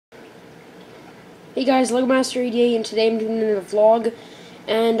Hey guys, LegoMaster88, and today I'm doing another vlog,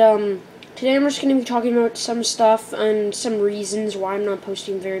 and today I'm just going to be talking about some stuff and some reasons why I'm not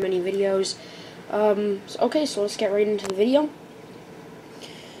posting very many videos. Okay, so let's get right into the video.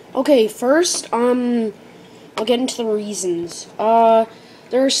 Okay, first, I'll get into the reasons. There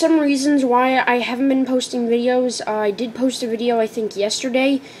are some reasons why I haven't been posting videos. I did post a video, I think,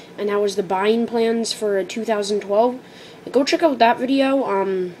 yesterday, and that was the buying plans for 2012. Go check out that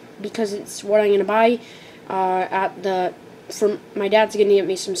video, because it's what I'm going to buy, my dad's going to get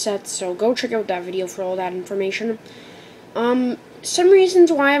me some sets, so go check out that video for all that information. Some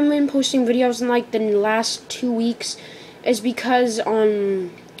reasons why I haven't been posting videos in, like, the last 2 weeks is because, an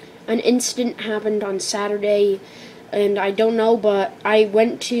incident happened on Saturday, and I don't know, but I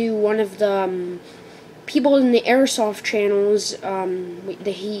went to one of the, people in the Airsoft channels.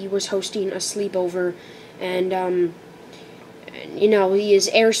 He was hosting a sleepover, and, you know, he has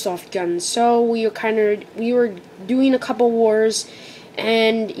airsoft guns, so we were doing a couple wars,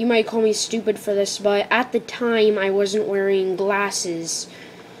 and you might call me stupid for this, but at the time, I wasn't wearing glasses,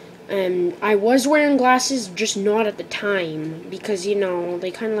 and I was wearing glasses, just not at the time, because, you know,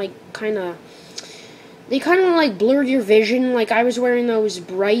 they kind of blurred your vision. Like, I was wearing those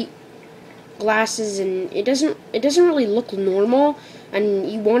bright glasses, and it doesn't really look normal,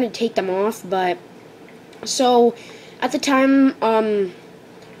 and you want to take them off, but, so, at the time,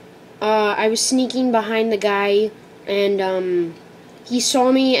 I was sneaking behind the guy, and, he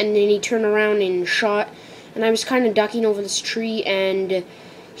saw me, and then he turned around and shot, and I was kind of ducking over this tree, and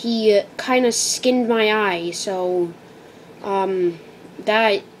he kind of skinned my eye, so,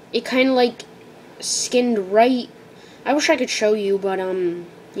 it kind of, like, skinned right, I wish I could show you, but,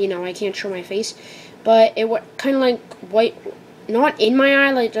 you know, I can't show my face, but it kind of, like, white, not in my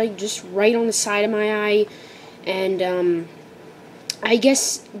eye, like, just right on the side of my eye, and, I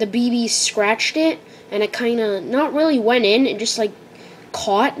guess the BB scratched it, and it kind of, not really went in, it just, like,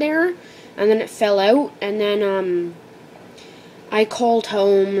 caught there, and then it fell out, and then, I called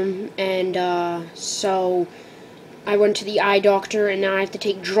home, and, so I went to the eye doctor, and now I have to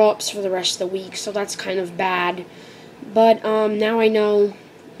take drops for the rest of the week, so that's kind of bad, but, now I know,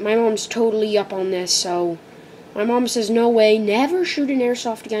 my mom's totally up on this, so, my mom says, no way, never shoot an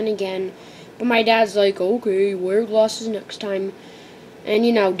airsoft gun again. But my dad's like, okay, wear glasses next time. And,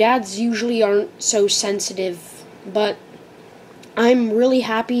 you know, dads usually aren't so sensitive. But I'm really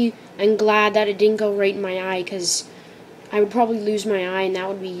happy and glad that it didn't go right in my eye, because I would probably lose my eye, and that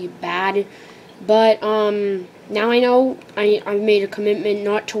would be bad. But, now I know I've made a commitment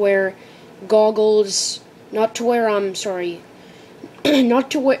not to wear goggles, not to wear,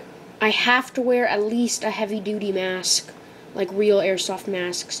 I have to wear at least a heavy-duty mask, like real airsoft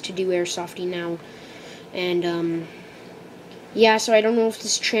masks, to do airsofting now. And, yeah, so I don't know if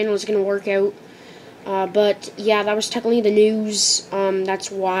this channel is going to work out. But, yeah, that was technically the news.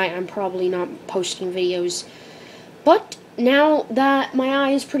 That's why I'm probably not posting videos. But, now that my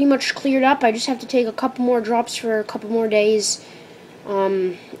eye is pretty much cleared up, I just have to take a couple more drops for a couple more days.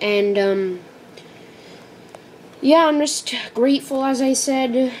 Yeah, I'm just grateful, as I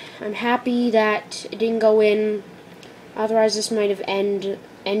said. I'm happy that it didn't go in. Otherwise, this might have ended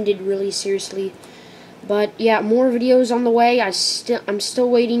really seriously. But yeah, more videos on the way. I'm still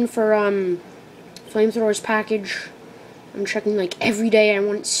waiting for Flamethrower's package. I'm checking like every day. I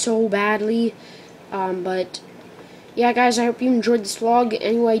want it so badly. But yeah, guys, I hope you enjoyed this vlog.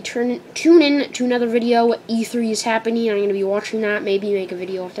 Anyway, tune in to another video. E3 is happening. I'm gonna be watching that. Maybe make a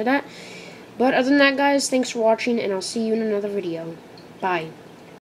video after that. But other than that, guys, thanks for watching, and I'll see you in another video. Bye.